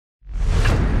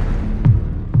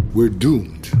We're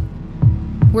doomed.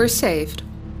 We're saved.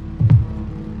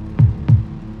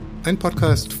 Ein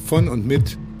Podcast von und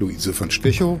mit Luise von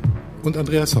Stechow und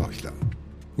Andreas Horchler.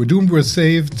 We're doomed, we're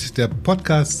saved, der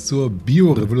Podcast zur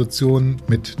Biorevolution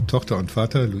mit Tochter und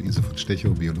Vater, Luise von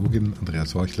Stechow, Biologin,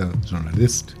 Andreas Horchler,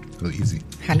 Journalist. Luise.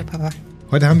 Hallo Papa.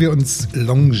 Heute haben wir uns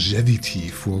Longevity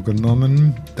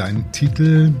vorgenommen. Dein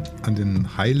Titel an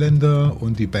den Highlander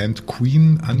und die Band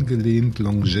Queen angelehnt,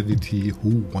 Longevity,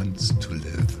 Who Wants to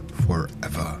Live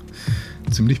Forever.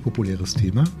 Ziemlich populäres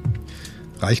Thema.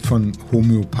 Reicht von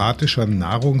homöopathischer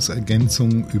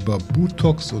Nahrungsergänzung über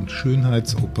Botox und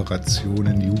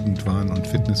Schönheitsoperationen, Jugendwahn und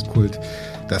Fitnesskult,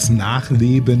 das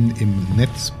Nachleben im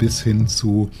Netz bis hin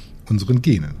zu unseren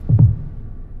Genen.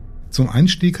 Zum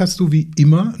Einstieg hast du wie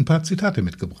immer ein paar Zitate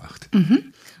mitgebracht.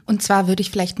 Und zwar würde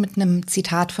ich vielleicht mit einem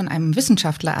Zitat von einem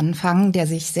Wissenschaftler anfangen, der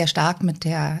sich sehr stark mit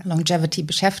der Longevity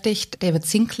beschäftigt. David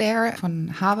Sinclair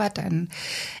von Harvard, ein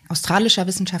australischer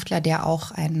Wissenschaftler, der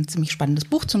auch ein ziemlich spannendes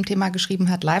Buch zum Thema geschrieben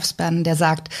hat, Lifespan, der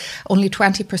sagt, "Only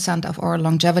 20% of our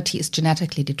longevity is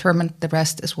genetically determined. The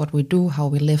rest is what we do,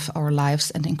 how we live our lives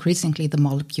and increasingly the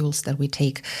molecules that we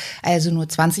take." Also nur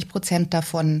 20%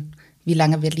 davon, wie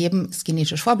lange wir leben, ist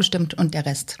genetisch vorbestimmt und der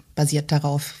Rest basiert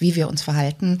darauf, wie wir uns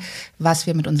verhalten, was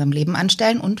wir mit unserem Leben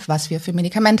anstellen und was wir für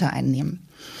Medikamente einnehmen.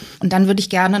 Und dann würde ich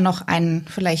gerne noch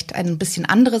vielleicht eine bisschen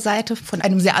andere Seite von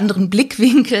einem sehr anderen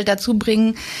Blickwinkel dazu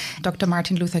bringen. Dr.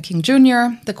 Martin Luther King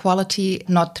Jr., "The quality,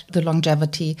 not the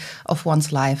longevity of one's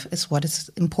life is what is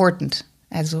important."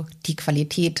 Also die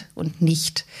Qualität und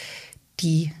nicht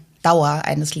die Dauer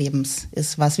eines Lebens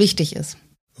ist, was wichtig ist.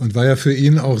 Und war ja für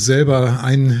ihn auch selber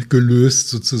eingelöst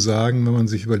sozusagen, wenn man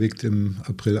sich überlegt, im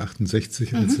April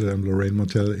 68, als er im Lorraine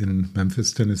Motel in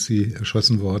Memphis, Tennessee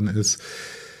erschossen worden ist,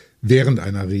 während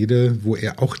einer Rede, wo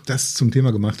er auch das zum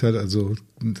Thema gemacht hat, also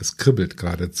das kribbelt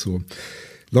geradezu.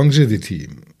 Longevity,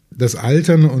 das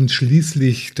Altern und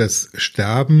schließlich das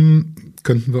Sterben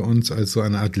könnten wir uns als so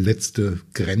eine Art letzte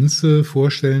Grenze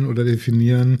vorstellen oder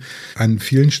definieren. An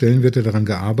vielen Stellen wird ja daran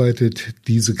gearbeitet,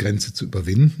 diese Grenze zu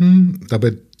überwinden.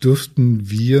 Dabei dürften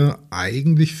wir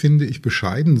eigentlich, finde ich,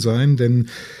 bescheiden sein, denn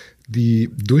die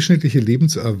durchschnittliche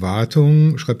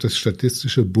Lebenserwartung, schreibt das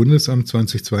Statistische Bundesamt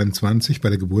 2022, bei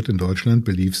der Geburt in Deutschland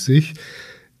belief sich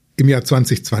im Jahr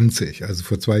 2020, also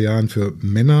vor 2 Jahren, für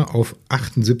Männer auf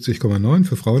 78,9,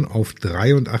 für Frauen auf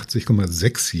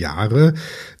 83,6 Jahre.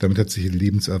 Damit hat sich die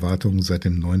Lebenserwartung seit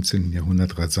dem 19.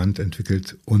 Jahrhundert rasant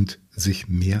entwickelt und sich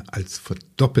mehr als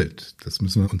verdoppelt. Das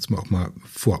müssen wir uns auch mal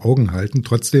vor Augen halten.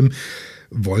 Trotzdem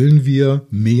wollen wir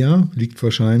mehr, liegt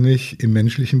wahrscheinlich im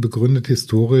Menschlichen begründet,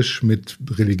 historisch mit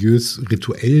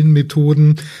religiös-rituellen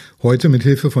Methoden, heute mit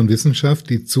Hilfe von Wissenschaft,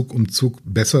 die Zug um Zug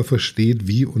besser versteht,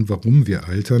 wie und warum wir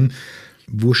altern.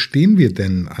 Wo stehen wir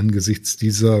denn angesichts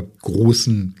dieser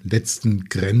großen letzten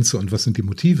Grenze und was sind die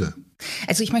Motive?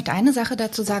 Also ich möchte eine Sache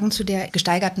dazu sagen zu der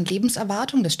gesteigerten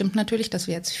Lebenserwartung. Das stimmt natürlich, dass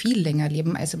wir jetzt viel länger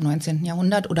leben als im 19.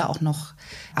 Jahrhundert oder auch noch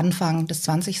Anfang des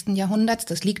 20. Jahrhunderts.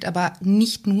 Das liegt aber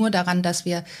nicht nur daran, dass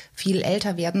wir viel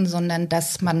älter werden, sondern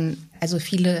dass man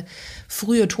viele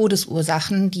frühe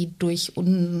Todesursachen, die durch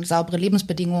unsaubere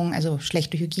Lebensbedingungen, also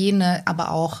schlechte Hygiene,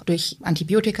 aber auch durch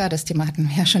Antibiotika, das Thema hatten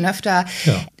wir ja schon öfter,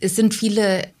 es sind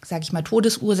viele,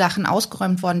 Todesursachen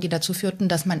ausgeräumt worden, die dazu führten,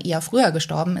 dass man eher früher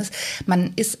gestorben ist.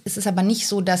 Es ist aber nicht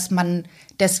so, dass man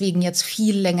deswegen jetzt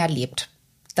viel länger lebt.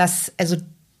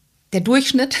 Der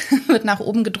Durchschnitt wird nach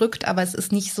oben gedrückt, aber es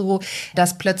ist nicht so,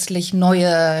 dass plötzlich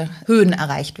neue Höhen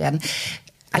erreicht werden.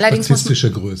 Allerdings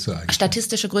statistische Größe eigentlich.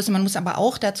 Statistische Größe. Man muss aber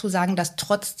auch dazu sagen, dass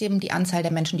trotzdem die Anzahl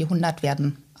der Menschen, die 100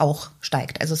 werden, auch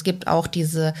steigt. Also es gibt auch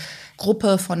diese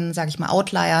Gruppe von,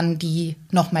 Outliern, die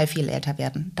noch mal viel älter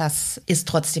werden. Das ist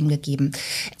trotzdem gegeben.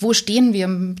 Wo stehen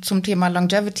wir zum Thema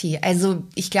Longevity? Also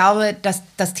ich glaube, dass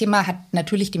das Thema hat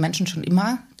natürlich die Menschen schon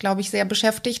immer, sehr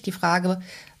beschäftigt. Die Frage,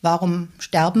 warum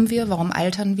sterben wir, warum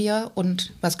altern wir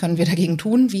und was können wir dagegen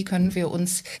tun? Wie können wir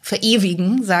uns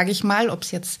verewigen, ob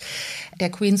es jetzt der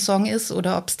Queen-Song ist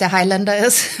oder ob es der Highlander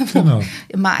ist, wo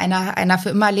immer einer für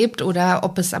immer lebt oder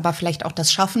ob es aber vielleicht auch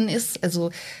das Schaffen ist,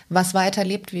 also was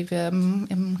weiterlebt, wie wir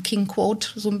im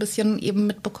King-Quote so ein bisschen eben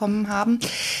mitbekommen haben.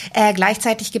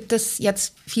 Gleichzeitig gibt es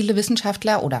jetzt viele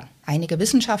Wissenschaftler oder einige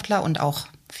Wissenschaftler und auch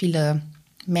viele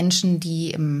Menschen, die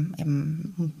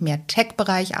im mehr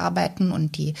Tech-Bereich arbeiten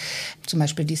und die zum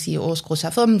Beispiel die CEOs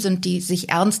großer Firmen sind, die sich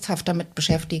ernsthaft damit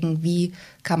beschäftigen, wie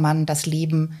kann man das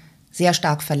Leben sehr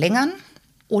stark verlängern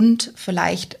und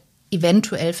vielleicht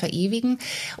eventuell verewigen.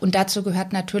 Und dazu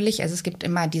gehört natürlich, also es gibt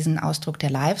immer diesen Ausdruck der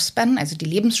Lifespan, also die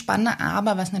Lebensspanne,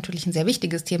 aber was natürlich ein sehr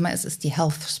wichtiges Thema ist, ist die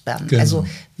Healthspan. Genau. Also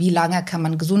wie lange kann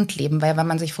man gesund leben? Weil wenn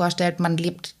man sich vorstellt, man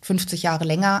lebt 50 Jahre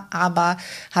länger, aber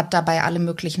hat dabei alle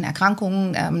möglichen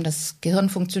Erkrankungen, das Gehirn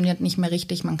funktioniert nicht mehr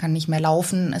richtig, man kann nicht mehr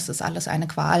laufen, es ist alles eine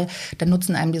Qual, dann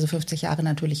nutzen einem diese 50 Jahre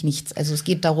natürlich nichts. Also es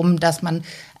geht darum, dass man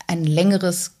ein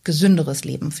längeres, gesünderes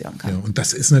Leben führen kann. Ja, und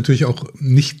das ist natürlich auch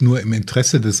nicht nur im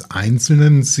Interesse des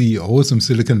einzelnen CEOs im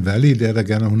Silicon Valley, der da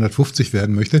gerne 150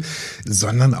 werden möchte,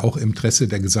 sondern auch im Interesse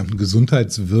der gesamten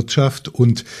Gesundheitswirtschaft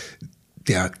und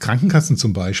der Krankenkassen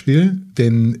zum Beispiel,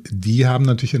 denn die haben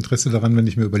natürlich Interesse daran, wenn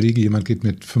ich mir überlege, jemand geht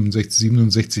mit 65,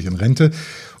 67 in Rente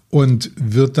und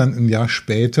wird dann ein Jahr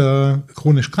später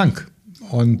chronisch krank.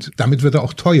 Und damit wird er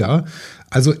auch teuer.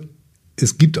 Also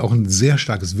es gibt auch ein sehr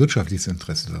starkes wirtschaftliches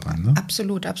Interesse daran. Ne?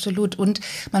 Absolut, absolut. Und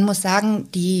man muss sagen,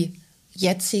 die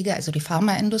jetzige, also die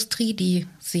Pharmaindustrie, die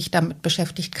sich damit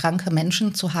beschäftigt, kranke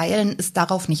Menschen zu heilen, ist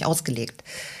darauf nicht ausgelegt.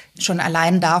 Schon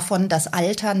allein davon, dass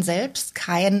Altern selbst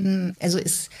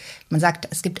man sagt,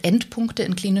 es gibt Endpunkte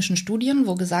in klinischen Studien,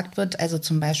 wo gesagt wird, also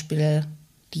zum Beispiel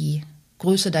die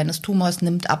Größe deines Tumors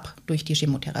nimmt ab durch die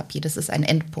Chemotherapie. Das ist ein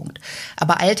Endpunkt.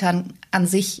 Aber Altern an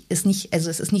sich ist nicht, also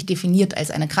es ist nicht definiert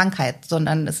als eine Krankheit,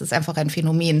 sondern es ist einfach ein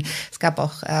Phänomen. Es gab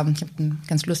auch, ich habe einen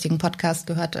ganz lustigen Podcast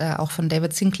gehört, auch von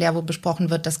David Sinclair, wo besprochen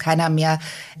wird, dass keiner mehr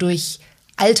durch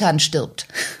Altern stirbt,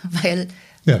 weil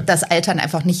das Altern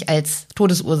einfach nicht als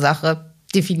Todesursache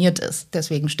definiert ist.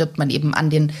 Deswegen stirbt man eben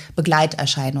an den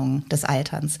Begleiterscheinungen des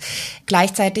Alterns.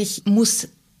 Gleichzeitig muss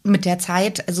mit der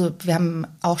Zeit, also wir haben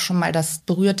auch schon mal das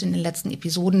berührt in den letzten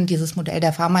Episoden, dieses Modell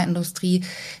der Pharmaindustrie,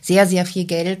 sehr, sehr viel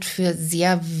Geld für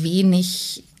sehr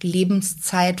wenig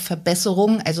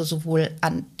Lebenszeitverbesserung, also sowohl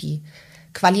an die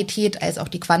Qualität als auch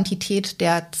die Quantität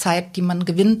der Zeit, die man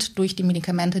gewinnt durch die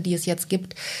Medikamente, die es jetzt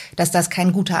gibt, dass das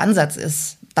kein guter Ansatz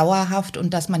ist, dauerhaft,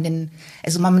 und dass man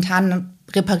also momentan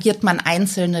repariert man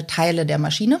einzelne Teile der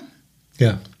Maschine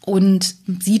und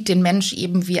sieht den Mensch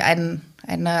eben wie eine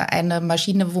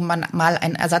Maschine, wo man mal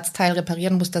ein Ersatzteil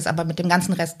reparieren muss, das aber mit dem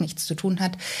ganzen Rest nichts zu tun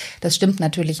hat. Das stimmt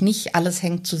natürlich nicht. Alles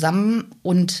hängt zusammen,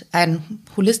 und ein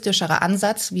holistischerer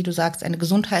Ansatz, wie du sagst, eine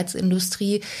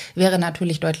Gesundheitsindustrie, wäre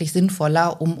natürlich deutlich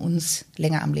sinnvoller, um uns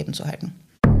länger am Leben zu halten.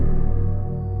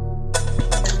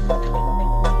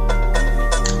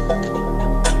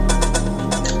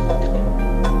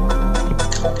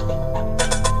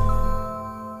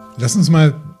 Lass uns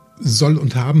mal Soll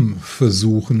und Haben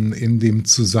versuchen in dem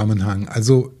Zusammenhang.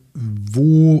 Also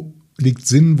wo liegt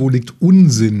Sinn, wo liegt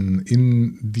Unsinn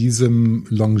in diesem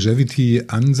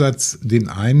Longevity-Ansatz? Den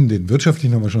einen, den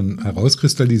wirtschaftlichen, haben wir schon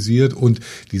herauskristallisiert, und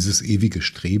dieses ewige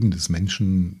Streben des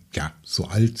Menschen, so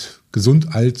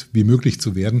gesund alt wie möglich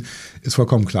zu werden, ist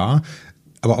vollkommen klar.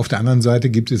 Aber auf der anderen Seite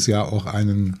gibt es ja auch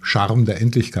einen Charme der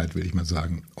Endlichkeit, will ich mal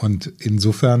sagen. Und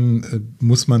insofern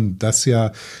muss man das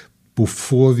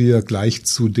bevor wir gleich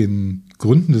zu den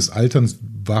Gründen des Alterns,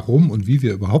 warum und wie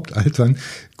wir überhaupt altern,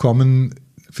 kommen,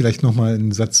 vielleicht nochmal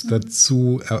einen Satz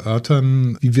dazu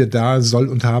erörtern, wie wir da Soll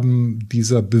und Haben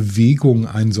dieser Bewegung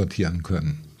einsortieren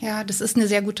können. Ja, das ist eine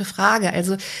sehr gute Frage.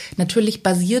 Also natürlich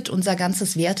basiert unser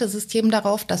ganzes Wertesystem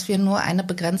darauf, dass wir nur eine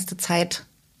begrenzte Zeit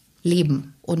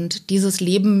leben. Und dieses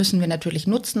Leben müssen wir natürlich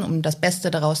nutzen, um das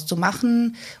Beste daraus zu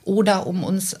machen oder um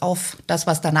uns auf das,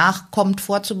 was danach kommt,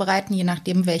 vorzubereiten, je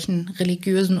nachdem, welchen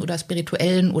religiösen oder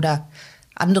spirituellen oder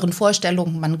anderen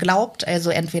Vorstellungen man glaubt. Also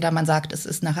entweder man sagt, es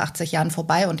ist nach 80 Jahren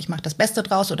vorbei und ich mache das Beste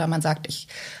draus, oder man sagt, ich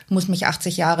muss mich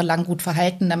 80 Jahre lang gut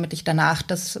verhalten, damit ich danach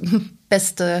das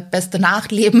beste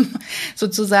Nachleben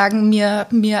sozusagen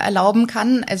mir erlauben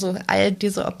kann. Also all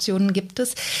diese Optionen gibt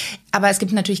es. Aber es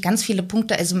gibt natürlich ganz viele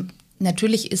Punkte. Also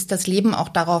natürlich ist das Leben auch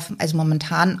darauf, also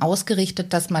momentan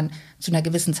ausgerichtet, dass man zu einer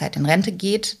gewissen Zeit in Rente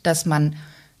geht, dass man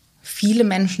viele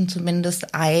Menschen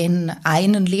zumindest einen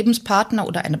Lebenspartner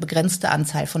oder eine begrenzte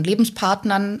Anzahl von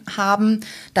Lebenspartnern haben,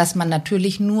 dass man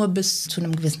natürlich nur bis zu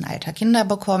einem gewissen Alter Kinder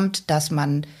bekommt, dass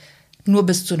man nur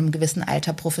bis zu einem gewissen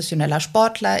Alter professioneller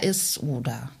Sportler ist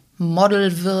oder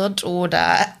Model wird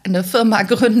oder eine Firma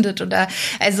gründet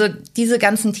also diese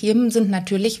ganzen Themen sind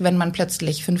natürlich, wenn man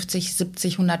plötzlich 50,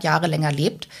 70, 100 Jahre länger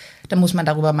lebt, dann muss man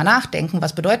darüber mal nachdenken,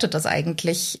 was bedeutet das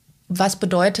eigentlich? Was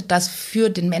bedeutet das für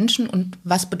den Menschen und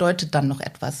was bedeutet dann noch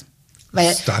etwas?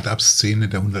 Start-up-Szene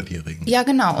der 100-Jährigen. Ja,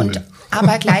 genau. Cool.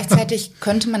 Aber gleichzeitig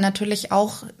könnte man natürlich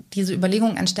auch diese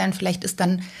Überlegung anstellen, vielleicht ist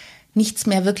dann nichts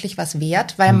mehr wirklich was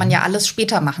wert, weil man ja alles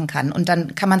später machen kann. Und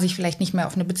dann kann man sich vielleicht nicht mehr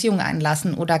auf eine Beziehung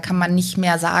einlassen oder kann man nicht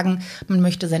mehr sagen, man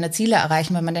möchte seine Ziele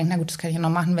erreichen, weil man denkt, na gut, das kann ich ja noch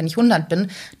machen, wenn ich 100 bin.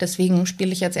 Deswegen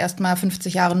spiele ich jetzt erst mal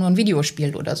 50 Jahre nur ein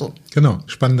Videospiel oder so. Genau,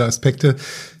 spannende Aspekte.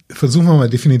 versuchen wir mal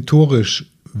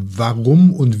definitorisch,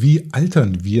 warum und wie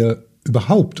altern wir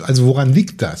überhaupt? Also woran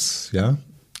liegt das? Ja?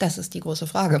 Das ist die große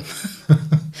Frage.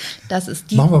 Das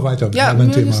ist die, Machen wir weiter mit einem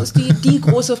anderen Thema. Das ist die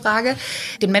große Frage.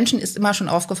 Den Menschen ist immer schon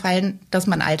aufgefallen, dass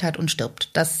man altert und stirbt.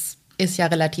 Das ist ja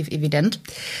relativ evident.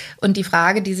 Und die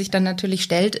Frage, die sich dann natürlich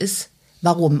stellt, ist,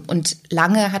 warum? Und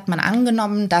lange hat man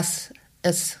angenommen, dass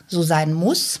es so sein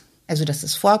muss, also dass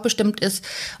es vorbestimmt ist.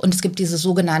 Und es gibt diese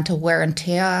sogenannte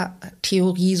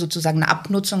Wear-and-Tear-Theorie, sozusagen eine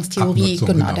Abnutzungstheorie.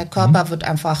 Genau, der Körper wird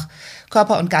einfach,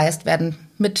 Körper und Geist werden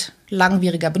mit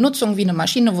langwieriger Benutzung wie eine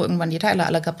Maschine, wo irgendwann die Teile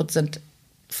alle kaputt sind,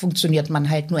 funktioniert man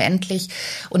halt nur endlich.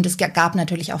 Und es gab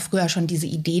natürlich auch früher schon diese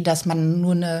Idee, dass man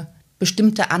nur eine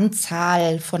bestimmte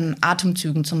Anzahl von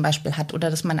Atemzügen zum Beispiel hat oder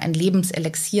dass man ein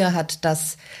Lebenselixier hat,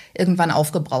 das irgendwann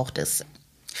aufgebraucht ist.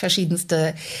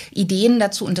 Verschiedenste Ideen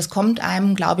dazu und das kommt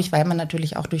einem, glaube ich, weil man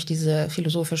natürlich auch durch diese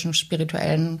philosophischen,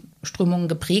 spirituellen Strömungen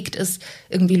geprägt ist,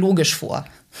 irgendwie logisch vor,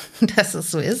 dass es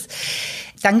so ist.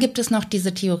 Dann gibt es noch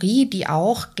diese Theorie, die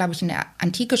auch, glaube ich, in der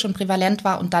Antike schon prävalent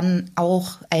war und dann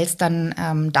auch, als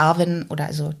dann Darwin oder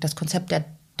also das Konzept der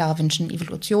darwinschen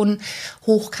Evolution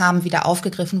hochkam, wieder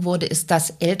aufgegriffen wurde, ist,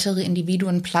 dass ältere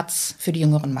Individuen Platz für die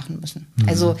Jüngeren machen müssen. Mhm.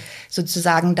 Also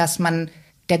sozusagen, dass man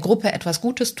der Gruppe etwas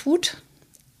Gutes tut,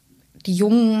 die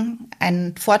Jungen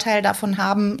einen Vorteil davon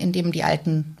haben, indem die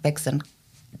Alten weg sind.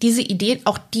 Diese Idee,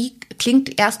 auch die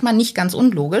klingt erstmal nicht ganz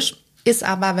unlogisch, ist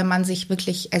aber, wenn man sich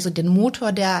wirklich also den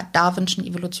Motor der darwinschen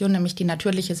Evolution, nämlich die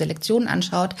natürliche Selektion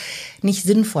anschaut, nicht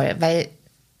sinnvoll, weil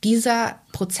dieser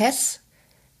Prozess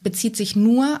bezieht sich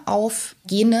nur auf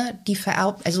Gene, die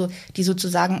vererbt, also die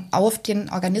sozusagen auf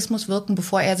den Organismus wirken,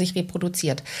 bevor er sich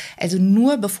reproduziert. Also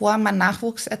nur bevor man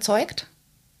Nachwuchs erzeugt,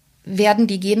 werden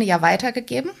die Gene ja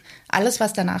weitergegeben. Alles,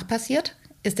 was danach passiert,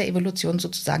 ist der Evolution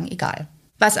sozusagen egal.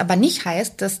 Was aber nicht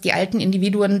heißt, dass die alten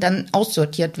Individuen dann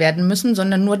aussortiert werden müssen,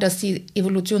 sondern nur, dass die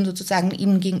Evolution sozusagen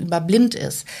ihnen gegenüber blind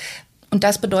ist. Und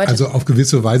das bedeutet... Also auf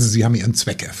gewisse Weise, sie haben ihren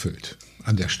Zweck erfüllt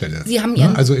an der Stelle. Sie haben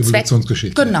ihren also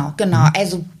Evolutionsgeschichte. Zweck, genau.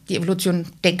 Also die Evolution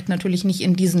denkt natürlich nicht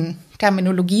in diesen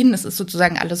Terminologien. Es ist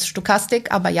sozusagen alles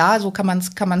Stochastik, aber ja, so kann man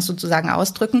es sozusagen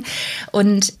ausdrücken.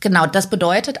 Und genau, das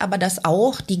bedeutet aber, dass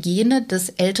auch die Gene des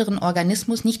älteren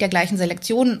Organismus nicht der gleichen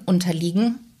Selektion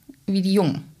unterliegen wie die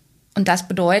jungen. Und das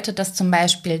bedeutet, dass zum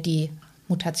Beispiel die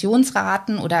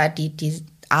Mutationsraten oder die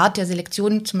Art der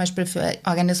Selektion zum Beispiel für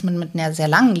Organismen mit einer sehr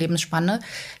langen Lebensspanne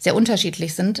sehr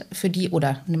unterschiedlich sind für die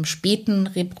oder in einem späten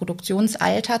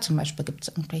Reproduktionsalter. Zum Beispiel gibt es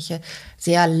irgendwelche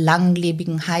sehr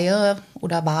langlebigen Haie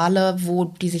oder Wale, wo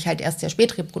die sich halt erst sehr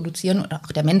spät reproduzieren oder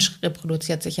auch der Mensch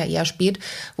reproduziert sich ja eher spät,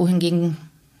 wohingegen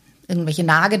irgendwelche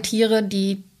Nagetiere,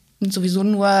 die sowieso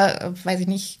nur, weiß ich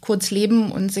nicht, kurz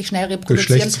leben und sich schnell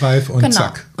reproduzieren. Geschlechtsreif und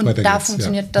zack. Und da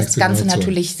funktioniert das Ganze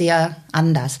natürlich sehr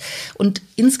anders. Und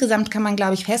insgesamt kann man,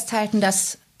 glaube ich, festhalten,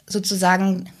 dass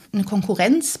sozusagen eine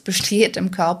Konkurrenz besteht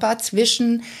im Körper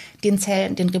zwischen den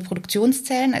Zellen, den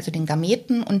Reproduktionszellen, also den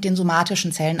Gameten und den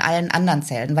somatischen Zellen, allen anderen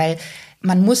Zellen. Weil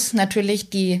man muss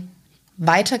natürlich die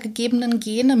weitergegebenen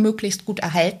Gene möglichst gut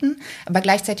erhalten, aber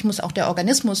gleichzeitig muss auch der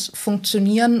Organismus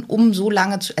funktionieren, um so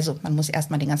lange also man muss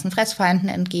erstmal den ganzen Fressfeinden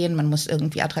entgehen, man muss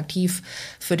irgendwie attraktiv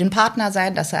für den Partner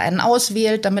sein, dass er einen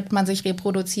auswählt, damit man sich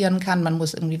reproduzieren kann, man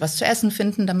muss irgendwie was zu essen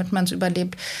finden, damit man es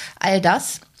überlebt. All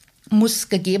das muss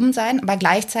gegeben sein, aber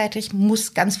gleichzeitig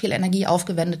muss ganz viel Energie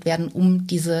aufgewendet werden, um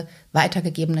diese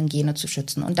weitergegebenen Gene zu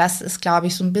schützen. Und das ist, glaube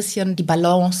ich, so ein bisschen die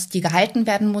Balance, die gehalten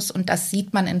werden muss. Und das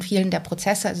sieht man in vielen der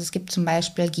Prozesse. Also es gibt zum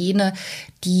Beispiel Gene,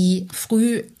 die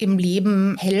früh im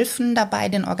Leben helfen dabei,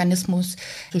 den Organismus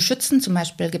zu schützen. Zum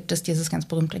Beispiel gibt es dieses ganz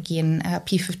berühmte Gen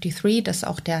P53, das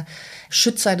auch der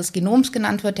Schützer des Genoms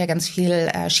genannt wird, der ganz viel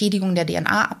Schädigung der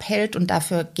DNA abhält und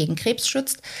dafür gegen Krebs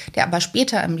schützt, der aber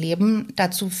später im Leben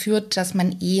dazu führt, dass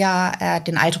man eher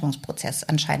den Alterungsprozess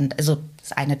anscheinend, also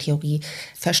das ist eine Theorie,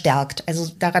 verstärkt.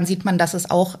 Also daran sieht man, dass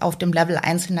es auch auf dem Level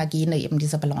einzelner Gene eben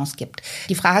diese Balance gibt.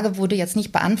 Die Frage wurde jetzt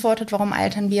nicht beantwortet, warum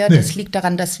altern wir. Nee. Das liegt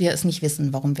daran, dass wir es nicht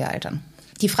wissen, warum wir altern.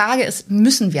 Die Frage ist,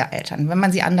 müssen wir altern, wenn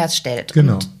man sie anders stellt?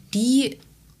 Genau. Und die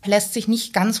lässt sich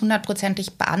nicht ganz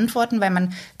 100%ig beantworten, weil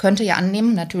man könnte ja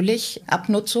annehmen, natürlich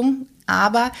Abnutzung,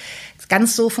 aber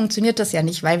ganz so funktioniert das ja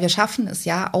nicht, weil wir schaffen es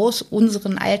ja aus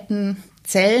unseren alten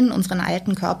Zellen, unseren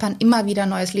alten Körpern immer wieder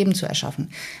neues Leben zu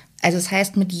erschaffen. Also das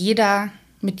heißt, mit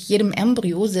jedem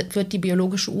Embryo wird die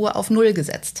biologische Uhr auf 0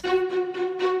 gesetzt.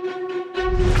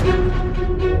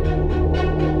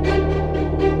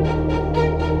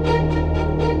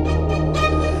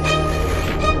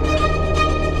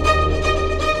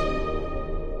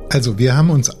 Also wir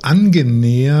haben uns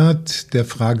angenähert der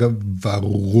Frage,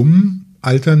 warum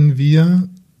altern wir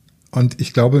Und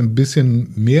ich glaube, ein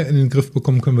bisschen mehr in den Griff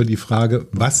bekommen können wir die Frage,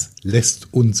 was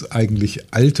lässt uns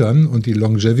eigentlich altern? Und die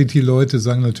Longevity-Leute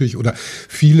sagen natürlich, oder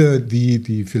viele,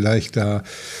 die vielleicht da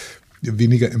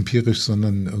weniger empirisch,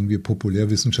 sondern irgendwie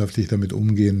populärwissenschaftlich damit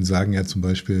umgehen, sagen ja zum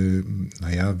Beispiel,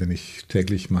 naja, wenn ich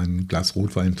täglich mein Glas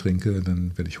Rotwein trinke,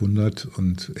 dann werde ich 100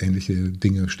 und ähnliche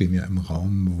Dinge stehen ja im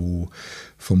Raum, wo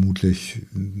vermutlich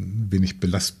wenig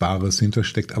Belastbares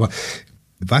hintersteckt. Aber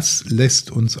was lässt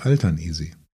uns altern,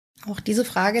 Isi? Auch diese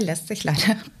Frage lässt sich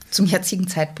leider zum jetzigen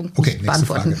Zeitpunkt nicht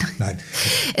beantworten. Frage. Nein.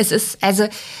 Es ist, also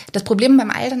das Problem beim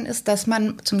Altern ist, dass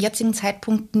man zum jetzigen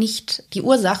Zeitpunkt nicht die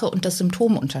Ursache und das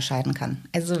Symptom unterscheiden kann.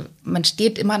 Also man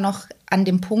steht immer noch an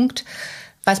dem Punkt,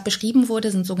 was beschrieben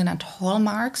wurde, sind sogenannte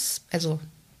Hallmarks, also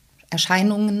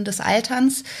Erscheinungen des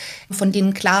Alterns, von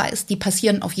denen klar ist, die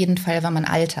passieren auf jeden Fall, wenn man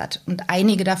altert. Und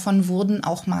einige davon wurden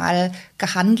auch mal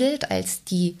gehandelt als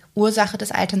die Ursache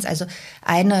des Alterns. Also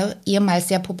eine ehemals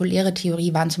sehr populäre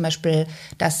Theorie waren zum Beispiel,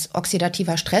 dass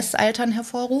oxidativer Stress Altern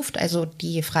hervorruft, also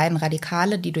die freien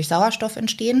Radikale, die durch Sauerstoff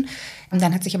entstehen. Und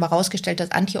dann hat sich aber herausgestellt,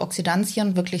 dass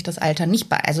Antioxidantien wirklich das Altern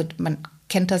nicht also man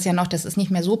kennt das ja noch, das ist nicht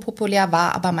mehr so populär,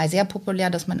 war aber mal sehr populär,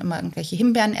 dass man immer irgendwelche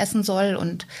Himbeeren essen soll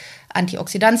und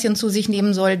Antioxidantien zu sich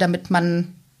nehmen soll, damit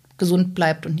man gesund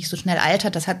bleibt und nicht so schnell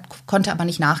altert. Das konnte aber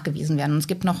nicht nachgewiesen werden. Und es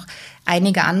gibt noch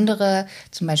einige andere,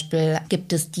 zum Beispiel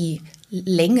gibt es die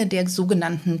Länge der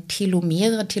sogenannten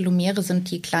Telomere. Telomere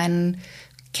sind die kleinen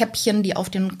Käppchen, die auf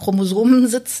den Chromosomen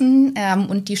sitzen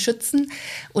und die schützen.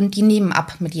 Und die nehmen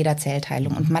ab mit jeder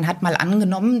Zellteilung. Und man hat mal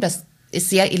angenommen, das ist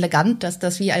sehr elegant, dass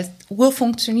das wie als Uhr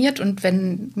funktioniert. Und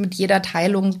wenn mit jeder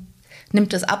Teilung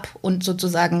nimmt es ab und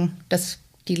sozusagen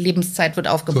die Lebenszeit wird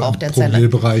aufgebraucht so der Zelle. Im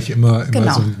Promillebereich immer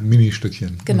genau. So ein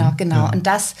Ministückchen. Genau. Ja. Und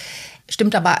das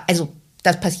stimmt aber, also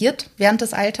das passiert während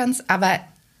des Alterns, aber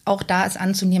auch da ist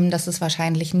anzunehmen, dass es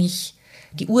wahrscheinlich nicht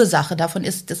die Ursache davon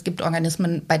ist. Es gibt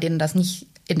Organismen, bei denen das nicht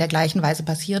in der gleichen Weise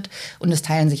passiert und es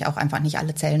teilen sich auch einfach nicht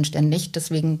alle Zellen ständig.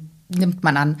 Deswegen nimmt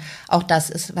man an, auch das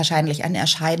ist wahrscheinlich eine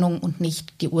Erscheinung und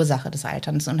nicht die Ursache des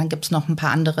Alterns. Und dann gibt es noch ein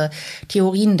paar andere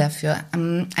Theorien dafür.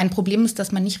 Ein Problem ist,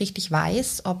 dass man nicht richtig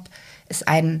weiß, ob es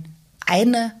eine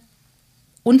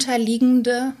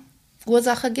unterliegende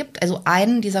Ursache gibt, also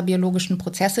einen dieser biologischen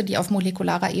Prozesse, die auf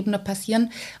molekularer Ebene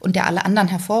passieren und der alle anderen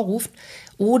hervorruft,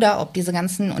 oder ob diese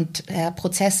ganzen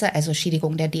Prozesse, also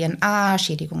Schädigung der DNA,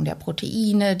 Schädigung der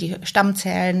Proteine, die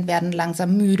Stammzellen werden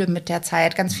langsam müde mit der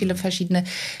Zeit, ganz viele verschiedene,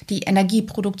 die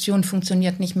Energieproduktion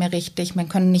funktioniert nicht mehr richtig, man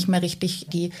kann nicht mehr richtig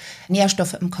die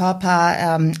Nährstoffe im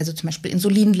Körper, also zum Beispiel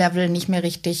Insulinlevel nicht mehr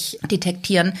richtig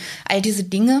detektieren. All diese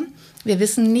Dinge, wir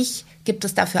wissen nicht, gibt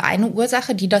es dafür eine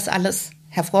Ursache, die das alles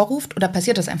hervorruft, oder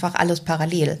passiert das einfach alles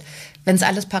parallel? Wenn es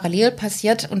alles parallel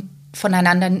passiert und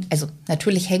voneinander, also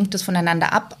natürlich hängt es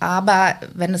voneinander ab, aber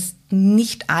wenn es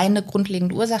nicht eine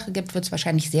grundlegende Ursache gibt, wird es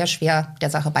wahrscheinlich sehr schwer, der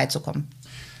Sache beizukommen.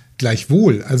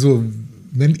 Gleichwohl, also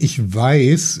wenn ich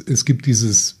weiß, es gibt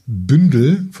dieses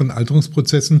Bündel von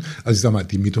Alterungsprozessen, also ich sag mal,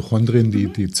 die Mitochondrien,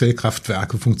 die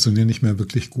Zellkraftwerke funktionieren nicht mehr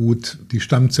wirklich gut, die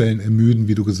Stammzellen ermüden,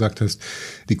 wie du gesagt hast,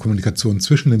 die Kommunikation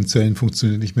zwischen den Zellen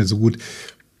funktioniert nicht mehr so gut,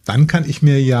 dann kann ich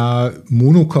mir ja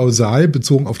monokausal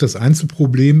bezogen auf das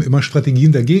Einzelproblem immer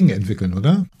Strategien dagegen entwickeln,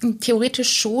 oder?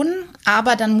 Theoretisch schon,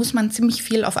 aber dann muss man ziemlich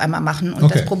viel auf einmal machen.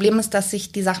 Und Das Problem ist, dass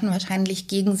sich die Sachen wahrscheinlich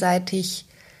gegenseitig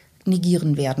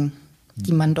negieren werden,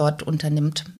 die man dort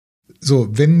unternimmt.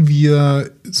 So, wenn wir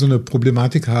so eine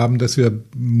Problematik haben, dass wir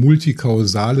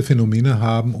multikausale Phänomene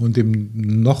haben und dem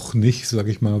noch nicht, sage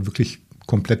ich mal, wirklich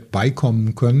komplett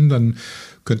beikommen können, dann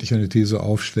könnte ich eine These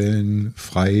aufstellen,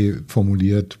 frei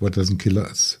formuliert, what doesn't kill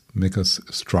us make us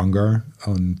stronger.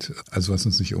 Und also was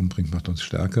uns nicht umbringt, macht uns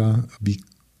stärker. Wie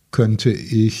könnte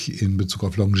ich in Bezug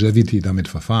auf Longevity damit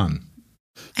verfahren?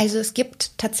 Also es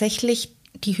gibt tatsächlich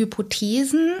die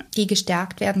Hypothesen, die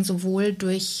gestärkt werden, sowohl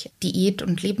durch Diät-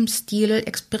 und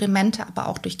Lebensstilexperimente, aber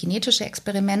auch durch genetische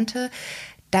Experimente,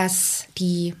 dass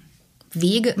die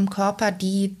Wege im Körper,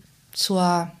 die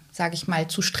sage ich mal,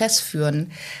 zu Stress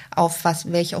führen, auf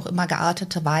welche auch immer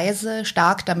geartete Weise,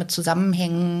 stark damit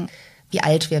zusammenhängen, wie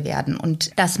alt wir werden.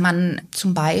 Und dass man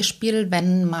zum Beispiel,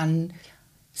 wenn man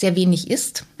sehr wenig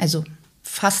isst, also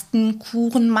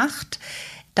Fastenkuren macht,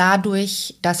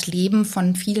 dadurch das Leben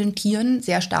von vielen Tieren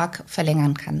sehr stark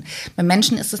verlängern kann. Bei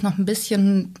Menschen ist es noch ein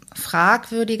bisschen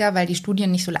fragwürdiger, weil die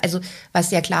Studien nicht so, also was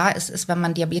sehr klar ist, wenn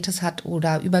man Diabetes hat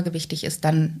oder übergewichtig ist,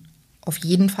 dann auf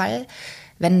jeden Fall.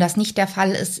 Wenn das nicht der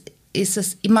Fall ist, ist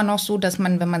es immer noch so, dass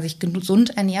man, wenn man sich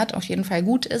gesund ernährt, auf jeden Fall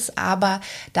gut ist. Aber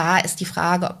da ist die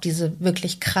Frage, ob diese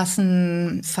wirklich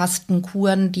krassen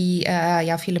Fastenkuren, die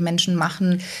ja viele Menschen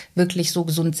machen, wirklich so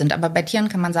gesund sind. Aber bei Tieren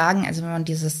kann man sagen, also wenn man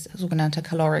dieses sogenannte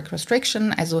Caloric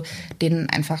Restriction, also denen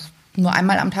einfach nur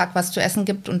einmal am Tag was zu essen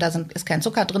gibt und da ist kein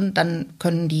Zucker drin, dann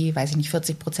können die,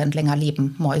 40% länger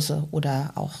leben, Mäuse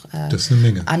oder auch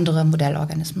andere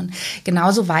Modellorganismen.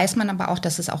 Genauso weiß man aber auch,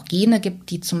 dass es auch Gene gibt,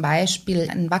 die zum Beispiel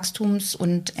in Wachstums-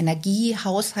 und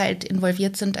Energiehaushalt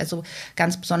involviert sind. Also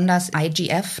ganz besonders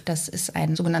IGF, das ist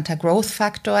ein sogenannter Growth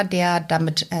Factor, der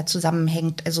damit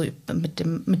zusammenhängt, also mit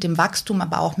dem Wachstum,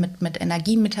 aber auch mit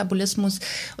Energiemetabolismus.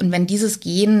 Und wenn dieses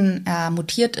Gen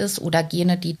mutiert ist oder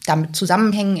Gene, die damit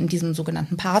zusammenhängen, in diesem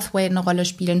sogenannten Pathway eine Rolle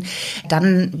spielen,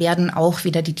 dann werden auch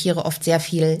wieder die Tiere oft sehr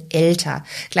viel älter.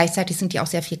 Gleichzeitig sind die auch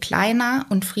sehr viel kleiner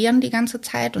und frieren die ganze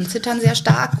Zeit und zittern sehr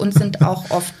stark und sind auch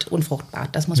oft unfruchtbar.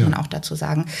 Das muss man auch dazu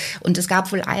sagen. Und es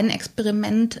gab wohl ein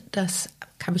Experiment, das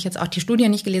habe ich jetzt auch die Studie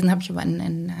nicht gelesen, habe ich aber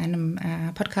in einem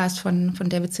Podcast von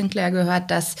David Sinclair gehört,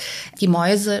 dass die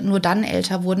Mäuse nur dann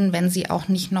älter wurden, wenn sie auch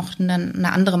nicht noch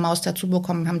eine andere Maus dazu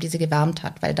bekommen haben, die sie gewärmt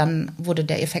hat, weil dann wurde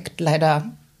der Effekt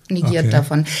leider negiert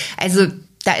davon. Also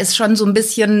da ist schon so ein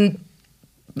bisschen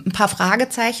ein paar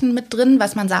Fragezeichen mit drin.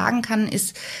 Was man sagen kann,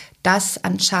 ist, dass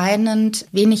anscheinend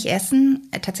wenig Essen,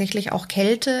 tatsächlich auch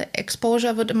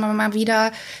Kälte-Exposure wird immer mal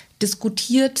wieder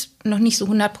diskutiert, noch nicht so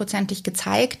 100%ig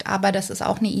gezeigt, aber das ist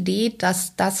auch eine Idee,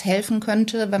 dass das helfen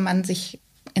könnte, wenn man sich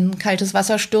in kaltes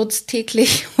Wasser stürzt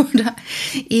täglich oder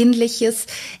Ähnliches,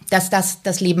 dass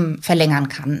das Leben verlängern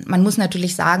kann. Man muss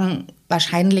natürlich sagen,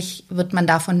 wahrscheinlich wird man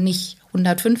davon nicht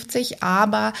 150,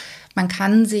 aber man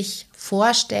kann sich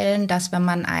vorstellen, dass wenn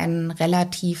man einen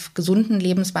relativ gesunden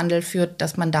Lebenswandel führt,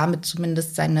 dass man damit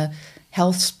zumindest seine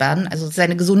Health Span, also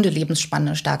seine gesunde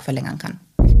Lebensspanne stark verlängern kann.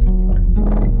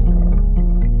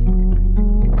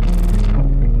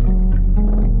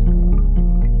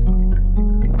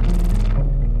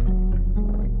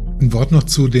 Ein Wort noch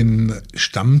zu den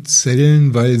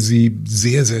Stammzellen, weil sie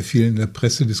sehr, sehr viel in der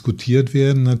Presse diskutiert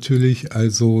werden natürlich.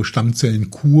 Also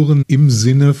Stammzellenkuren im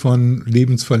Sinne von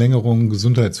Lebensverlängerung,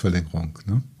 Gesundheitsverlängerung.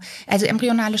 Ne? Also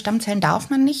embryonale Stammzellen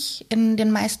darf man nicht in den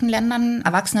meisten Ländern.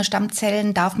 Erwachsene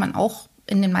Stammzellen darf man auch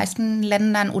in den meisten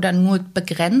Ländern oder nur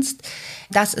begrenzt.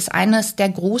 Das ist eines der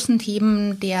großen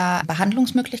Themen der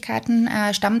Behandlungsmöglichkeiten,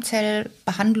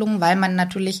 Stammzellbehandlung, weil man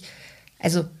natürlich,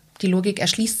 also die Logik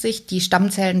erschließt sich, die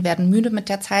Stammzellen werden müde mit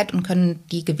der Zeit und können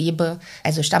die Gewebe,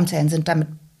 also Stammzellen sind damit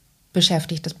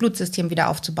beschäftigt, das Blutsystem wieder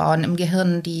aufzubauen. Im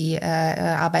Gehirn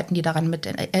arbeiten die daran, mit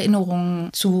Erinnerungen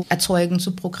zu erzeugen,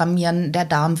 zu programmieren. Der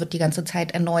Darm wird die ganze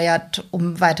Zeit erneuert,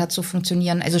 um weiter zu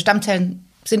funktionieren. Also Stammzellen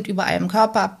sind überall im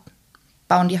Körper,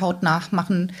 bauen die Haut nach,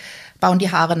 bauen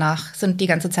die Haare nach, sind die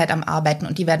ganze Zeit am Arbeiten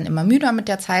und die werden immer müder mit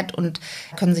der Zeit und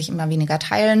können sich immer weniger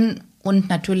teilen. Und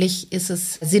natürlich ist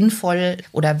es sinnvoll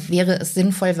oder wäre es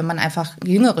sinnvoll, wenn man einfach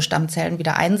jüngere Stammzellen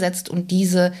wieder einsetzt und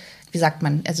diese, wie sagt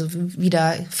man, also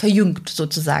wieder verjüngt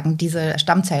sozusagen, diese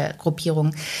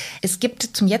Stammzellgruppierung. Es gibt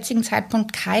zum jetzigen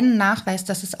Zeitpunkt keinen Nachweis,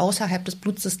 dass es außerhalb des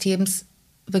Blutsystems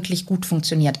wirklich gut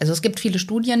funktioniert. Also es gibt viele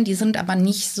Studien, die sind aber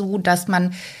nicht so, dass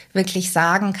man wirklich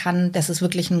sagen kann, dass es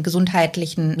wirklich einen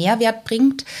gesundheitlichen Mehrwert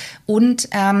bringt. Und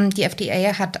die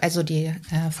FDA hat, also die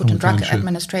Food and Drug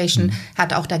Administration,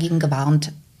 hat auch dagegen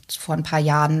gewarnt, vor ein paar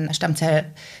Jahren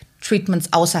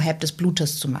Stammzell-Treatments außerhalb des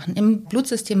Blutes zu machen. Im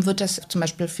Blutsystem wird das zum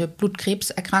Beispiel für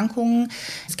Blutkrebserkrankungen,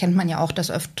 das kennt man ja auch, dass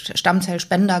oft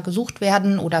Stammzellspender gesucht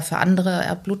werden oder für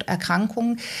andere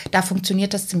Bluterkrankungen. Da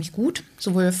funktioniert das ziemlich gut,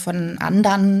 sowohl von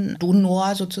anderen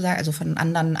Donor sozusagen, also von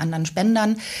anderen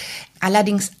Spendern.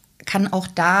 Allerdings kann auch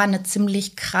da eine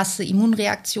ziemlich krasse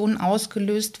Immunreaktion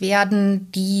ausgelöst werden,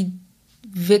 die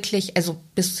wirklich, also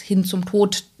bis hin zum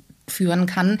Tod führen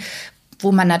kann,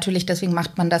 wo man natürlich, deswegen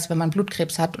macht man das, wenn man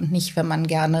Blutkrebs hat und nicht, wenn man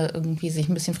gerne irgendwie sich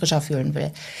ein bisschen frischer fühlen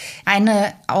will.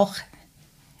 Eine auch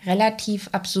relativ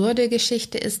absurde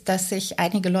Geschichte ist, dass sich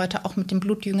einige Leute auch mit dem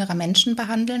Blut jüngerer Menschen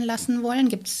behandeln lassen wollen.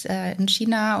 Gibt es in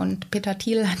China und Peter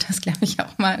Thiel hat das, glaube ich,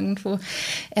 auch mal irgendwo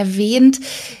erwähnt.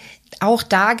 Auch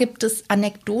da gibt es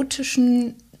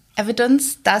anekdotischen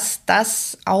Evidence, dass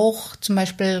das auch zum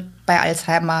Beispiel bei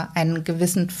Alzheimer einen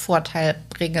gewissen Vorteil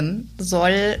bringen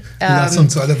soll. Lass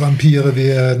uns alle Vampire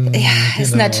werden. Ja,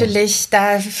 ist natürlich,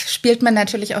 da spielt man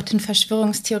natürlich auch den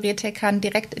Verschwörungstheoretikern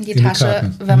direkt in die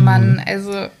Tasche, wenn man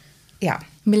also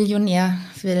Millionär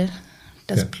will.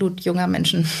 Das Blut junger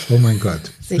Menschen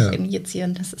sich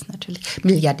injizieren. Das ist natürlich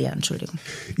Milliardär, Entschuldigung.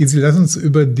 Izzy, lass uns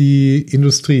über die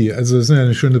Industrie, also das ist ja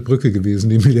eine schöne Brücke gewesen,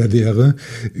 die Milliardäre,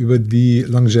 über die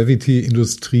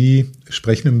Longevity-Industrie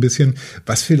sprechen ein bisschen,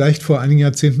 was vielleicht vor einigen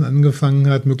Jahrzehnten angefangen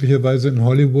hat, möglicherweise in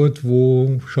Hollywood,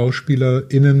 wo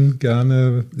SchauspielerInnen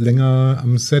gerne länger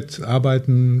am Set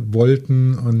arbeiten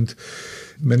wollten und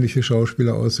männliche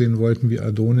Schauspieler aussehen wollten wie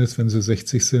Adonis, wenn sie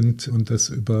 60 sind und das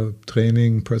über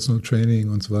Training, Personal Training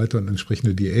und so weiter und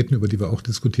entsprechende Diäten, über die wir auch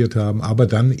diskutiert haben, aber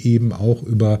dann eben auch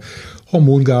über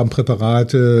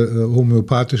Hormongabenpräparate,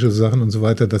 homöopathische Sachen und so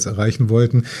weiter das erreichen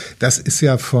wollten. Das ist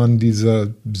ja von dieser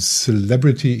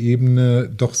Celebrity-Ebene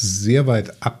doch sehr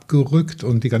weit abgerückt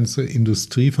und die ganze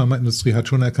Industrie, Pharmaindustrie hat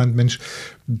schon erkannt, Mensch,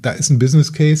 da ist ein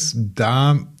Business Case,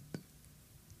 da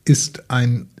ist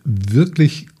ein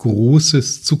wirklich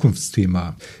großes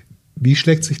Zukunftsthema. Wie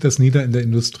schlägt sich das nieder in der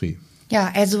Industrie?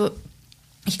 Ja, also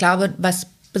ich glaube, was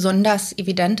besonders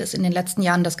evident ist in den letzten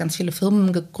Jahren, dass ganz viele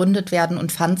Firmen gegründet werden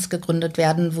und Funds gegründet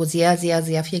werden, wo sehr, sehr,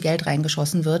 sehr viel Geld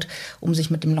reingeschossen wird, um sich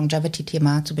mit dem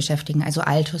Longevity-Thema zu beschäftigen. Also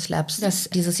Altus Labs, das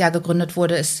dieses Jahr gegründet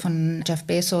wurde, ist von Jeff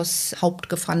Bezos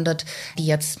hauptgefundet, die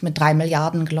jetzt mit 3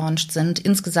 Milliarden gelauncht sind.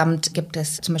 Insgesamt gibt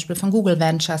es zum Beispiel von Google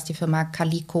Ventures die Firma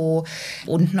Calico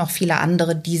und noch viele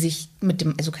andere, die sich mit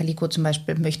dem, also Calico zum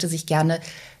Beispiel möchte sich gerne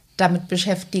damit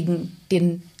beschäftigen,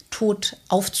 den Tod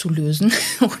aufzulösen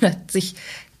oder sich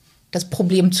das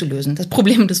Problem zu lösen, das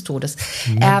Problem des Todes.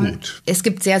 Es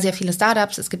gibt sehr, sehr viele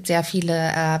Startups, es gibt sehr viele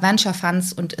Venture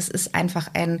Funds und es ist einfach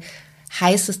ein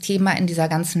heißes Thema in dieser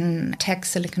ganzen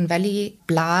Tech-Silicon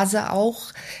Valley-Blase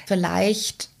auch.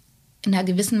 Vielleicht in einer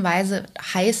gewissen Weise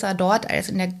heißer dort als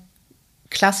in der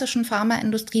klassischen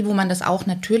Pharmaindustrie, wo man das auch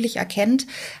natürlich erkennt,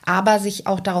 aber sich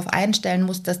auch darauf einstellen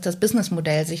muss, dass das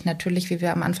Businessmodell sich natürlich, wie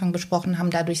wir am Anfang besprochen haben,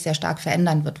 dadurch sehr stark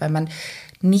verändern wird, weil man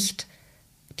nicht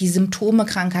die Symptome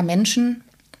kranker Menschen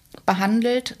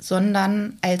behandelt,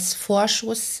 sondern als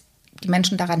Vorschuss die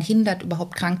Menschen daran hindert,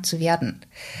 überhaupt krank zu werden.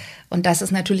 Und das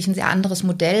ist natürlich ein sehr anderes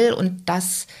Modell und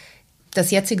das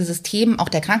jetzige System, auch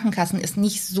der Krankenkassen, ist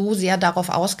nicht so sehr darauf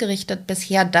ausgerichtet,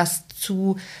 bisher das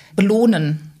zu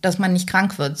belohnen, dass man nicht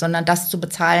krank wird, sondern das zu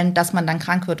bezahlen, dass man dann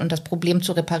krank wird und das Problem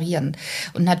zu reparieren.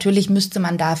 Und natürlich müsste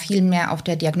man da viel mehr auf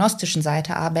der diagnostischen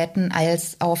Seite arbeiten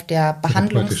als auf der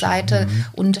Behandlungsseite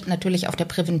und natürlich auf der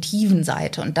präventiven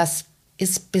Seite. Und das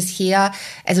ist bisher,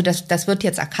 also das wird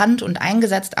jetzt erkannt und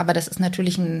eingesetzt, aber das ist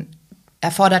natürlich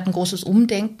erfordert ein großes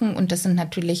Umdenken und das sind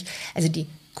natürlich, also die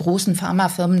großen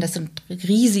Pharmafirmen, das sind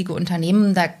riesige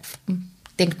Unternehmen, da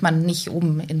denkt man nicht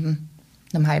in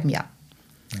einem halben Jahr.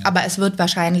 Ja. Aber es wird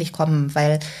wahrscheinlich kommen,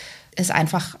 weil es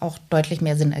einfach auch deutlich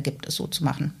mehr Sinn ergibt, es so zu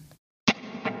machen.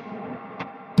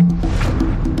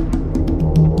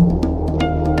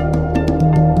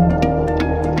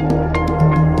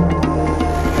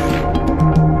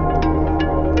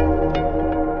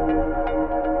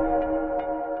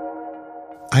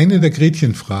 Eine der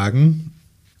Gretchenfragen: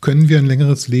 Können wir ein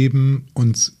längeres Leben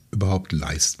uns überhaupt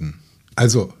leisten?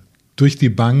 Also durch die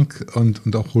Bank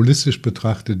und auch holistisch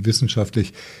betrachtet,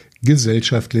 wissenschaftlich,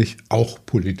 gesellschaftlich, auch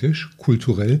politisch,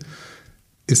 kulturell.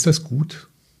 Ist das gut?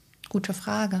 Gute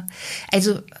Frage.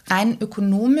 Also rein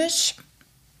ökonomisch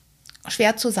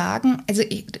schwer zu sagen. Also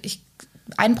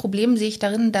ein Problem sehe ich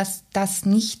darin, dass das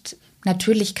nicht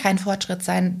natürlich kein Fortschritt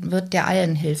sein wird, der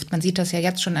allen hilft. Man sieht das ja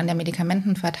jetzt schon an der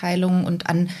Medikamentenverteilung und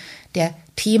an der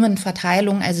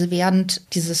Themenverteilung. Also während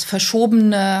dieses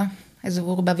verschobene, also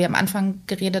worüber wir am Anfang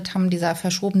geredet haben, dieser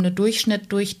verschobene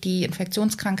Durchschnitt durch die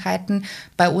Infektionskrankheiten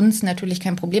bei uns natürlich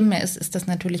kein Problem mehr ist, ist das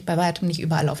natürlich bei weitem nicht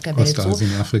überall auf der Welt so. Ostasien,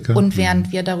 Afrika. Und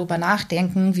während wir darüber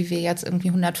nachdenken, wie wir jetzt irgendwie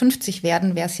 150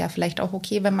 werden, wäre es ja vielleicht auch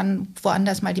okay, wenn man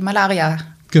woanders mal die Malaria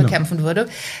bekämpfen würde.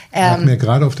 Lag mir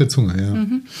gerade auf der Zunge, ja.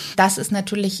 Das ist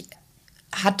natürlich,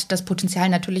 hat das Potenzial,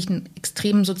 natürlich einen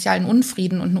extremen sozialen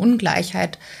Unfrieden und eine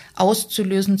Ungleichheit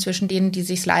auszulösen zwischen denen, die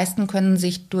sich leisten können,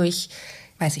 sich durch,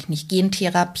 weiß ich nicht,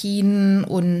 Gentherapien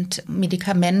und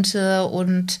Medikamente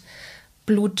und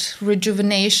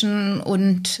Blutrejuvenation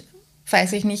und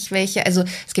weiß ich nicht welche. Also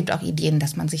es gibt auch Ideen,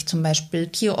 dass man sich zum Beispiel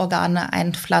Tierorgane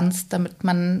einpflanzt, damit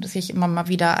man sich immer mal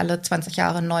wieder alle 20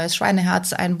 Jahre ein neues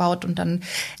Schweineherz einbaut und dann,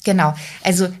 genau.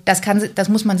 Also das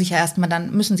muss man sich ja erstmal,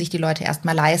 dann müssen sich die Leute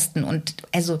erstmal leisten. Und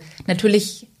also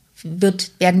natürlich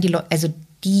werden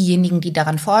diejenigen, die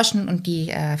daran forschen und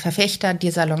die Verfechter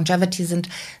dieser Longevity sind,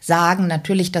 sagen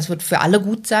natürlich, das wird für alle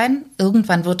gut sein.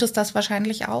 Irgendwann wird es das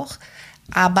wahrscheinlich auch.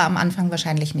 Aber am Anfang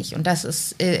wahrscheinlich nicht. Und das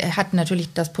hat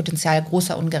natürlich das Potenzial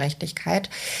großer Ungerechtigkeit.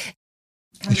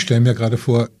 Ich stelle mir gerade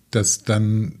vor, dass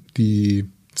dann die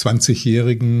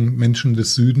 20-jährigen Menschen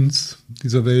des Südens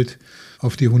dieser Welt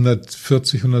auf die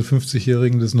 140,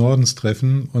 150-jährigen des Nordens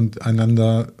treffen und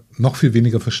einander noch viel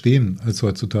weniger verstehen als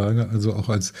heutzutage, also auch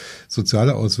als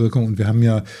soziale Auswirkung. Und wir haben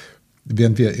ja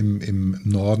während wir im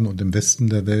Norden und im Westen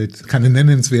der Welt keine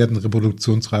nennenswerten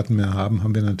Reproduktionsraten mehr haben,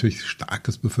 haben wir natürlich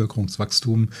starkes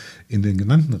Bevölkerungswachstum in den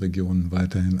genannten Regionen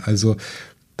weiterhin. Also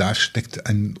da steckt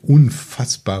ein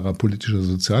unfassbarer politischer,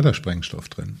 sozialer Sprengstoff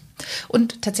drin.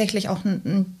 Und tatsächlich auch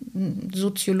ein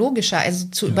soziologischer, also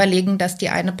zu überlegen, dass die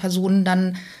eine Person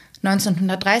dann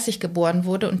 1930 geboren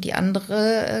wurde und die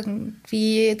andere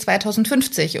irgendwie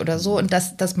 2050 oder so. Und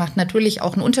das macht natürlich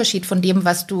auch einen Unterschied von dem,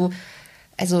 was du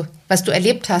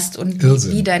erlebt hast und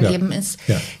wie dein Leben ist.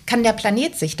 Ja. Kann der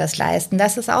Planet sich das leisten?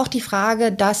 Das ist auch die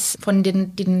Frage, dass von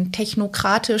den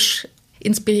technokratisch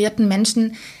inspirierten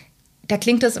Menschen, da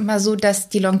klingt es immer so, dass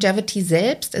die Longevity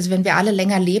selbst, also wenn wir alle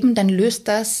länger leben, dann löst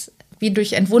das wie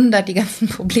durch ein Wunder die ganzen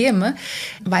Probleme,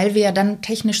 weil wir dann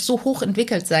technisch so hoch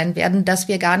entwickelt sein werden, dass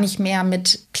wir gar nicht mehr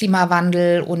mit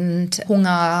Klimawandel und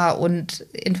Hunger und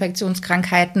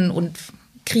Infektionskrankheiten und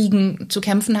Kriegen zu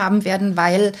kämpfen haben werden,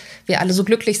 weil wir alle so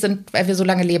glücklich sind, weil wir so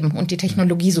lange leben und die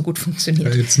Technologie so gut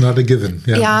funktioniert. It's not a given.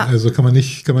 Ja. Also kann man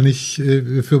nicht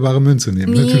für bare Münze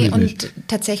nehmen. Nee, natürlich und nicht.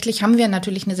 Tatsächlich haben wir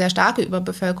natürlich eine sehr starke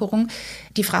Überbevölkerung.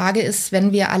 Die Frage ist,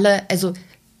 wenn wir alle, also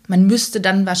man müsste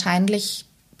dann wahrscheinlich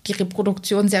die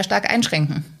Reproduktion sehr stark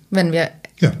einschränken, wenn wir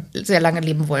sehr lange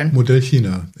leben wollen. Modell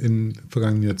China in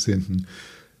vergangenen Jahrzehnten.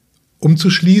 Um zu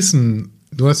schließen,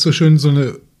 du hast so schön so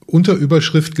eine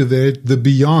Unterüberschrift gewählt, The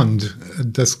Beyond.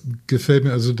 Das gefällt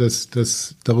mir, also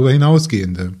das darüber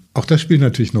hinausgehende. Auch das spielt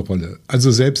natürlich eine Rolle. Also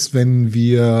selbst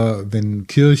wenn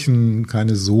Kirchen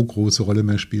keine so große Rolle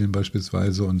mehr spielen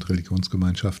beispielsweise und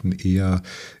Religionsgemeinschaften eher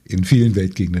in vielen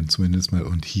Weltgegenden zumindest mal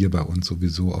und hier bei uns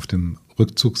sowieso auf dem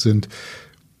Rückzug sind,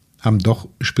 haben doch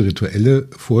spirituelle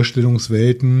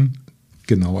Vorstellungswelten,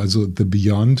 genau, also The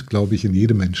Beyond, glaube ich, in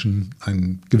jedem Menschen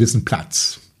einen gewissen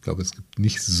Platz. Ich glaube, es gibt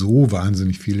nicht so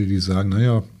wahnsinnig viele, die sagen,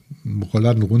 naja,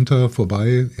 Rollladen runter,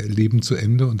 vorbei, Leben zu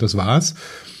Ende und das war's.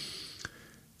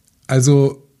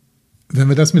 Also, wenn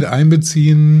wir das mit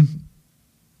einbeziehen,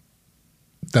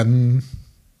 dann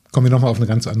kommen wir nochmal auf eine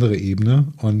ganz andere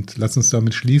Ebene und lass uns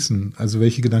damit schließen. Also,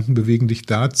 welche Gedanken bewegen dich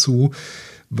dazu,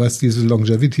 was diese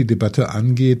Longevity-Debatte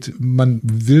angeht? Man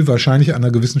will wahrscheinlich an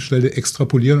einer gewissen Stelle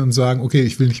extrapolieren und sagen, okay,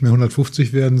 ich will nicht mehr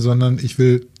 150 werden, sondern ich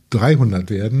will 300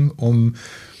 werden, um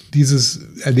dieses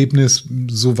Erlebnis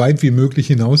so weit wie möglich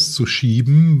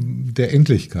hinauszuschieben der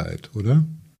Endlichkeit, oder?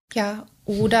 Ja,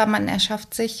 oder man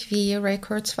erschafft sich, wie Ray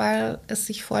Kurzweil es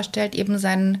sich vorstellt, eben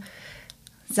seinen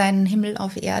Himmel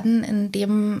auf Erden, in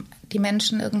dem die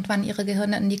Menschen irgendwann ihre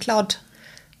Gehirne in die Cloud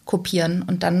kopieren.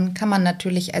 Und dann kann man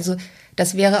natürlich, also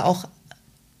das wäre auch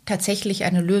tatsächlich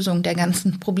eine Lösung der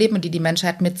ganzen Probleme, die die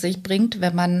Menschheit mit sich bringt,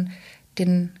 wenn man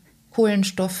den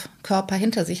Kohlenstoffkörper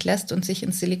hinter sich lässt und sich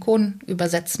ins Silikon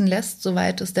übersetzen lässt,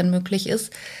 soweit es denn möglich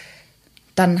ist,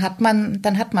 dann hat man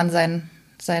sein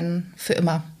für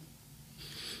immer.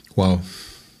 Wow.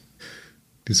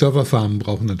 Die Serverfarmen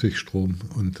brauchen natürlich Strom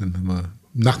und dann haben wir,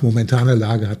 nach momentaner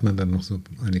Lage hat man dann noch so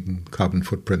einigen Carbon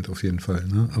Footprint auf jeden Fall.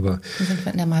 Ne? Aber dann sind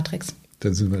wir in der Matrix.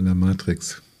 Dann sind wir in der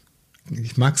Matrix.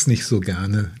 Ich mag es nicht so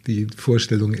gerne, die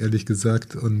Vorstellung, ehrlich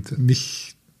gesagt, und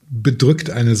mich bedrückt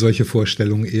eine solche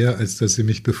Vorstellung eher, als dass sie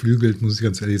mich beflügelt, muss ich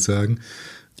ganz ehrlich sagen.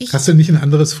 Hast du nicht ein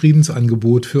anderes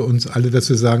Friedensangebot für uns alle, dass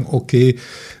wir sagen, okay,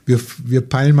 wir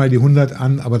peilen mal die 100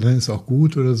 an, aber dann ist auch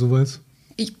gut oder sowas?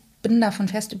 Ich bin davon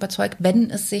fest überzeugt, wenn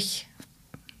es sich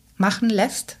machen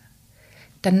lässt,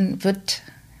 dann wird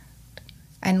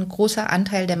ein großer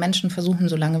Anteil der Menschen versuchen,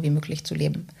 so lange wie möglich zu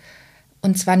leben.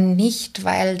 Und zwar nicht,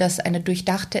 weil das eine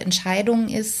durchdachte Entscheidung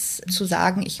ist, zu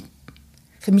sagen,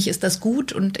 für mich ist das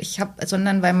gut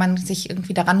sondern weil man sich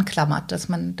irgendwie daran klammert, dass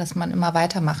man immer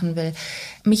weitermachen will.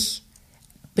 Mich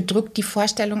bedrückt die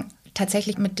Vorstellung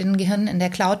tatsächlich mit den Gehirnen in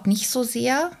der Cloud nicht so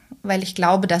sehr, weil ich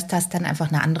glaube, dass das dann einfach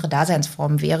eine andere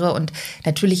Daseinsform wäre. Und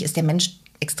natürlich ist der Mensch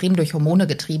extrem durch Hormone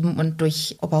getrieben und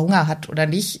durch, ob er Hunger hat oder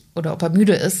nicht oder ob er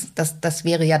müde ist, das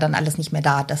wäre ja dann alles nicht mehr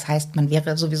da. Das heißt, man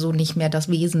wäre sowieso nicht mehr das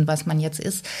Wesen, was man jetzt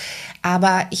ist.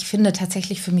 Aber ich finde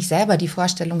tatsächlich für mich selber die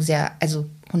Vorstellung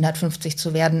 150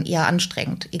 zu werden, eher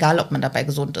anstrengend, egal ob man dabei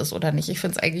gesund ist oder nicht. Ich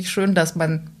finde es eigentlich schön, dass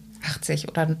man 80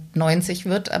 oder 90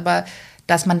 wird, aber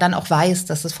dass man dann auch weiß,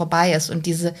 dass es vorbei ist und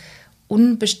diese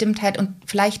Unbestimmtheit und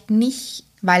vielleicht nicht,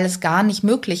 weil es gar nicht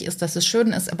möglich ist, dass es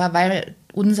schön ist, aber weil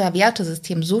unser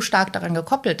Wertesystem so stark daran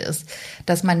gekoppelt ist,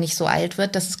 dass man nicht so alt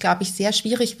wird, dass es, glaube ich, sehr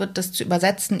schwierig wird, das zu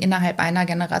übersetzen innerhalb einer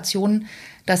Generation,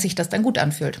 dass sich das dann gut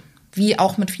anfühlt. Wie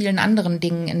auch mit vielen anderen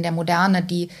Dingen in der Moderne,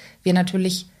 die wir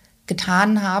natürlich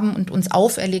getan haben und uns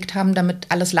auferlegt haben, damit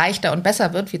alles leichter und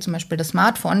besser wird, wie zum Beispiel das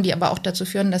Smartphone, die aber auch dazu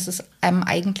führen, dass es einem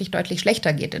eigentlich deutlich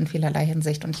schlechter geht in vielerlei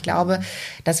Hinsicht. Und ich glaube,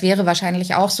 das wäre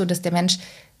wahrscheinlich auch so, dass der Mensch,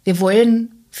 wir wollen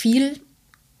viel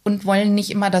und wollen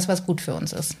nicht immer das, was gut für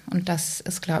uns ist. Und das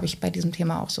ist, glaube ich, bei diesem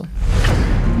Thema auch so.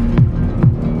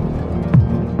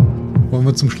 Wollen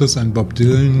wir zum Schluss einen Bob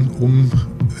Dylan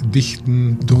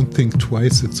umdichten? Don't think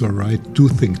twice, it's alright. Do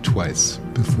think twice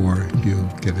before you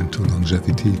get into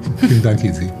longevity. Vielen Dank,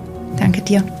 Isi. Danke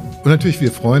dir. Und natürlich,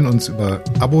 wir freuen uns über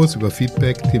Abos, über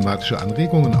Feedback, thematische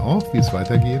Anregungen auch, wie es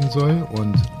weitergehen soll.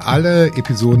 Und alle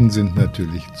Episoden sind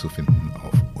natürlich zu finden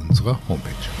auf unserer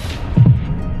Homepage.